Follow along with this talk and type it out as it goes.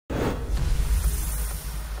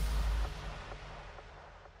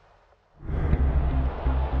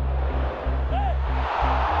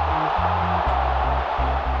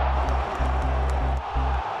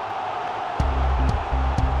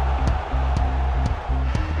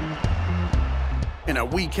In a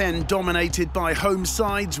weekend dominated by home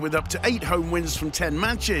sides with up to 8 home wins from 10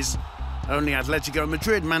 matches, only Atletico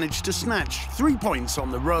Madrid managed to snatch 3 points on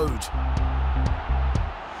the road.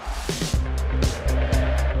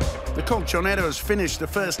 The Colchoneros finished the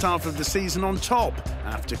first half of the season on top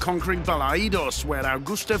after conquering Balaidos, where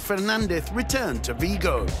Augusto Fernandez returned to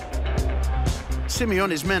Vigo.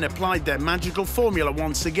 Simeone's men applied their magical formula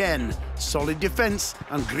once again: solid defence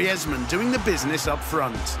and Griezmann doing the business up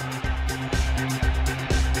front.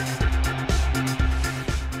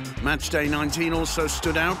 Matchday 19 also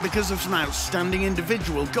stood out because of some outstanding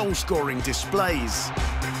individual goal-scoring displays.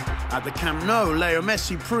 At the Camp Nou, Leo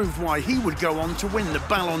Messi proved why he would go on to win the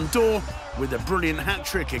Ballon d'Or with a brilliant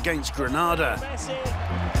hat-trick against Granada.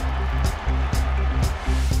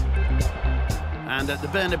 And at the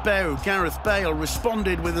Bernabeu, Gareth Bale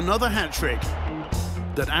responded with another hat-trick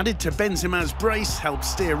that, added to Benzema's brace, helped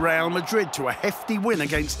steer Real Madrid to a hefty win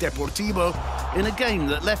against Deportivo in a game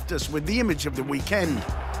that left us with the image of the weekend: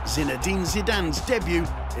 Zinedine Zidane's debut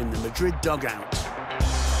in the Madrid dugout.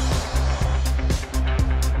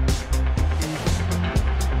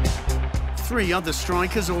 Three other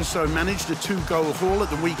strikers also managed a 2-goal haul at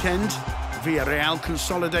the weekend. Villarreal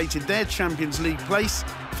consolidated their Champions League place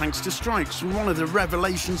thanks to strikes from one of the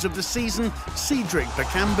revelations of the season, Cedric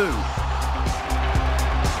Bakambu.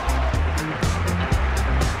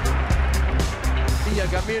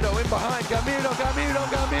 Gamiro in behind, Gamiro!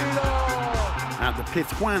 At the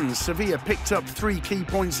Pizjuan, Sevilla picked up 3 key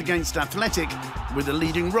points against Athletic with a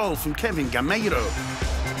leading role from Kevin Gameiro.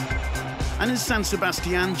 And in San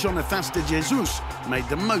Sebastián, Jonatas de Jesus made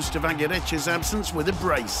the most of Aguirreche's absence with a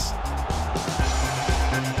brace.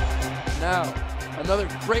 Now, another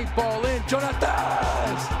great ball in,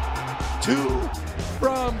 Jonatas! 2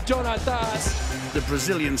 from Jonatas. The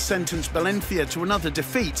Brazilian sentenced Valencia to another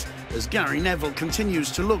defeat as Gary Neville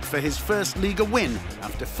continues to look for his first Liga win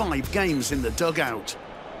after 5 games in the dugout.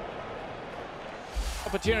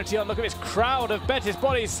 Opportunity on, look at this crowd of Betis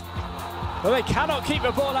bodies. Well, they cannot keep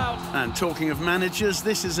the ball out. And talking of managers,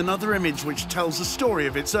 this is another image which tells a story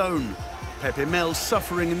of its own. Pepe Mel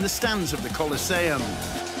suffering in the stands of the Coliseum.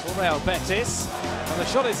 Real Betis, and the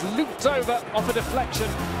shot is looped over off a deflection.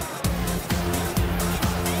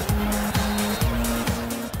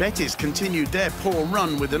 Betis continued their poor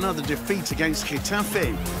run with another defeat against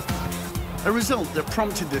Getafe, a result that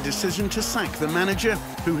prompted the decision to sack the manager,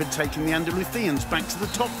 who had taken the Andalusians back to the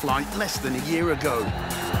top flight less than a year ago.